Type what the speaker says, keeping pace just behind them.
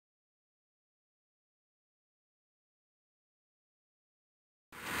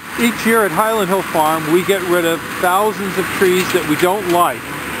Each year at Highland Hill Farm, we get rid of thousands of trees that we don't like.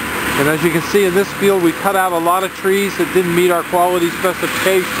 And as you can see in this field, we cut out a lot of trees that didn't meet our quality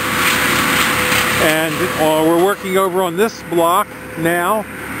specifications. And we're working over on this block now.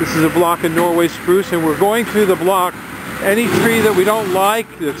 This is a block of Norway spruce, and we're going through the block. Any tree that we don't like,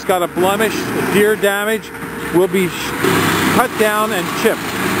 that's got a blemish, a deer damage, will be cut down and chipped.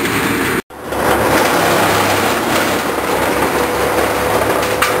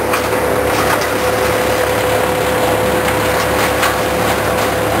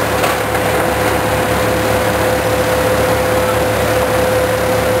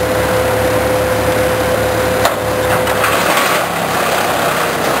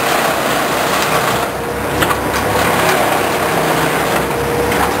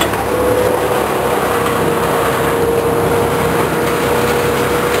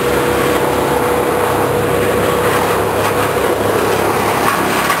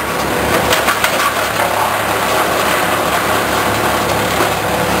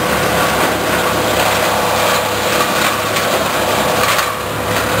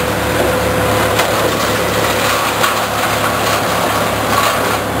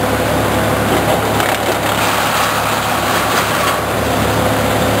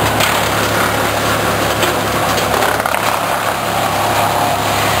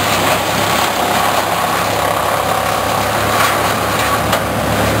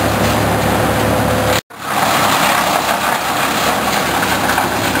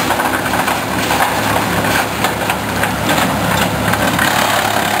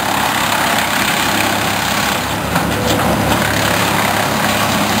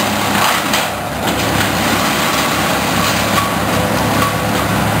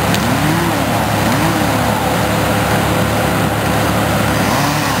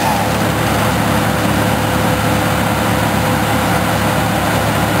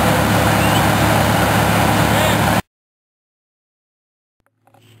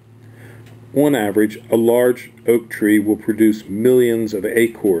 On average, a large oak tree will produce millions of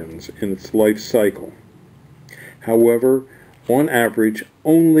acorns in its life cycle. However, on average,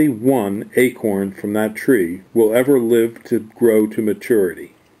 only one acorn from that tree will ever live to grow to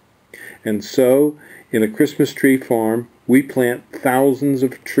maturity. And so, in a Christmas tree farm, we plant thousands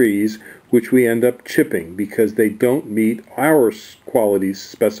of trees which we end up chipping because they don't meet our quality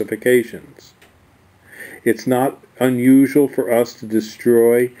specifications. It's not unusual for us to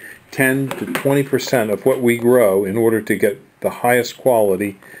destroy 10 to 20% of what we grow in order to get the highest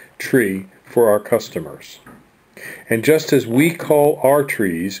quality tree for our customers. And just as we call our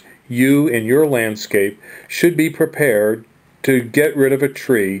trees, you in your landscape should be prepared to get rid of a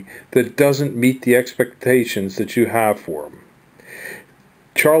tree that doesn't meet the expectations that you have for them.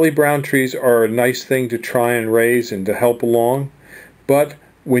 Charlie Brown trees are a nice thing to try and raise and to help along, but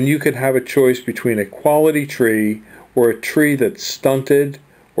when you could have a choice between a quality tree or a tree that's stunted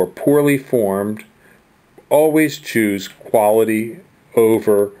or poorly formed, always choose quality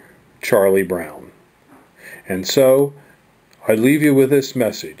over Charlie Brown. And so, I leave you with this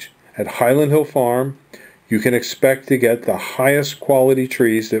message. At Highland Hill Farm, you can expect to get the highest quality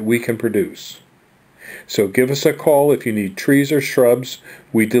trees that we can produce. So give us a call if you need trees or shrubs.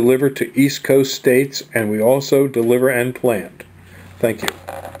 We deliver to East Coast states, and we also deliver and plant. Thank you.